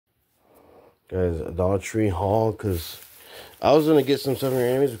Guys, a Dollar Tree haul, because I was gonna get some stuff from your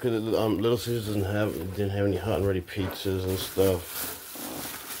enemies because Little Caesars didn't have any hot and ready pizzas and stuff.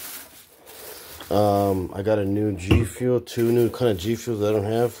 I got a new G Fuel, 2 new kind of G Fuels that I don't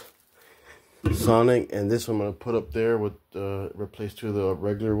have. Sonic, and this one I'm gonna put up there with replace 2 of the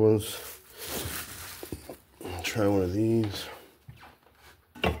regular ones. Try one of these,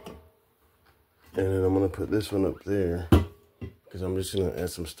 and then I'm gonna put this one up there because I'm just gonna add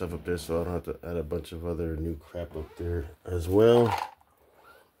some stuff up there so I don't have to add a bunch of other new crap up there as well.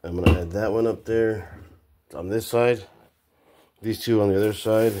 I'm gonna add that one up there on this side, these 2 on the other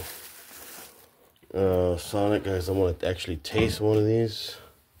side. Sonic, guys, I want to actually taste one of these.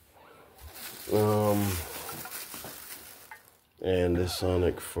 And this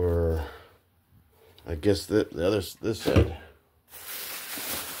Sonic for, I guess, the other, this side.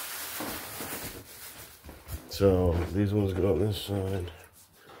 So these ones go on this side.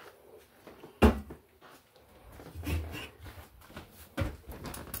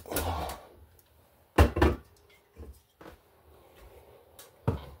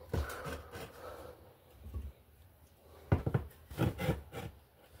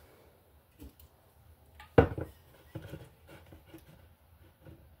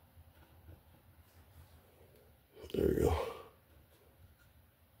 There we go.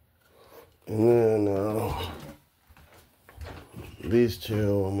 And then these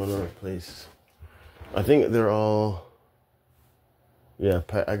 2 I'm gonna replace. I think they're all, yeah,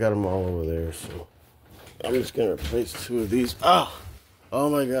 I got them all over there, so I'm just gonna replace 2 of these. Oh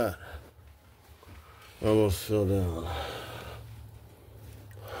my god, I almost fell down.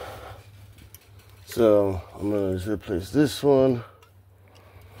 So I'm gonna just replace this one,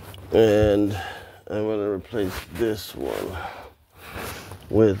 and I'm gonna replace this one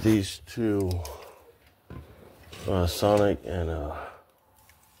with these 2, Sonic and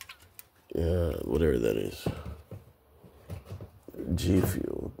whatever that is, G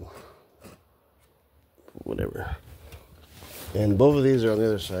Fuel, whatever. And both of these are on the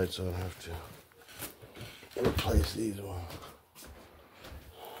other side, so I have to replace these ones.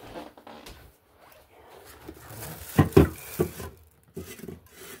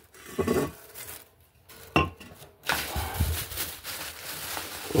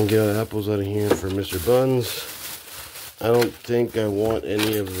 I'll get the apples out of here for Mr. Buns. I don't think I want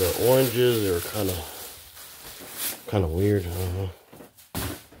any of the oranges. They're kind of weird. I don't know.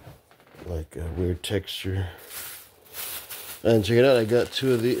 Like a weird texture. And check it out. I got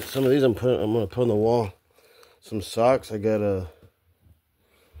 2 of these. Some of these I'm gonna put on the wall. Some socks. I got a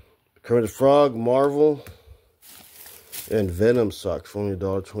Kermit the Frog, Marvel, and Venom socks for only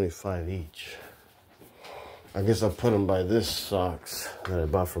 $1.25 each. I guess I'll put them by this socks that I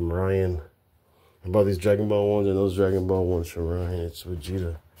bought from Ryan. I bought these Dragon Ball ones and those Dragon Ball ones from Ryan. It's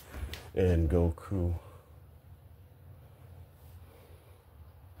Vegeta and Goku.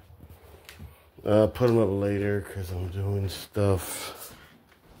 I'll put them up later because I'm doing stuff.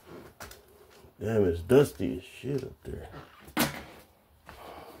 Damn, it's dusty as shit up there.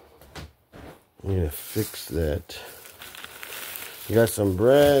 I'm gonna fix that. You got some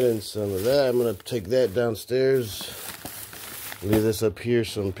bread and some of that. I'm gonna take that downstairs. Leave this up here,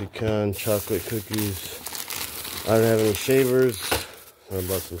 some pecan chocolate cookies. I don't have any shavers, so I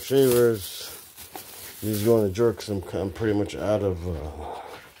bought some shavers. These go in the drawer because I'm pretty much out of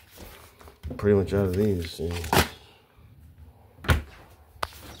these.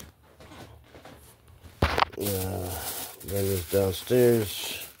 Bring this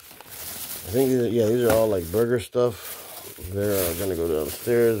downstairs. I think these are all like burger stuff. They're gonna go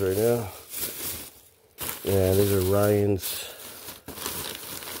downstairs right now. Yeah, these are Ryan's.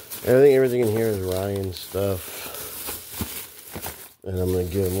 I think everything in here is Ryan's stuff. And I'm gonna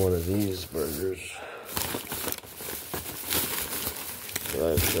give him one of these burgers.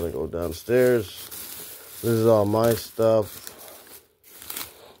 So that's gonna go downstairs. This is all my stuff.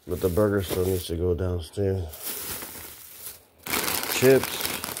 But the burger still needs to go downstairs. Chips.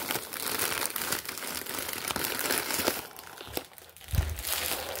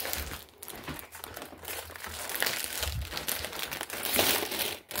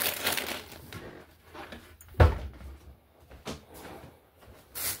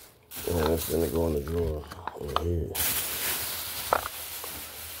 Yeah, that's gonna go in the drawer over here.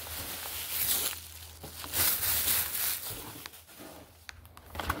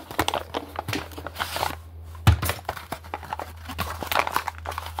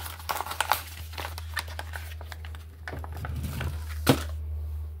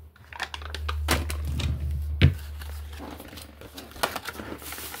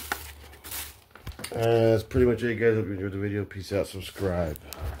 That's pretty much it, guys. Hope you enjoyed the video. Peace out. Subscribe.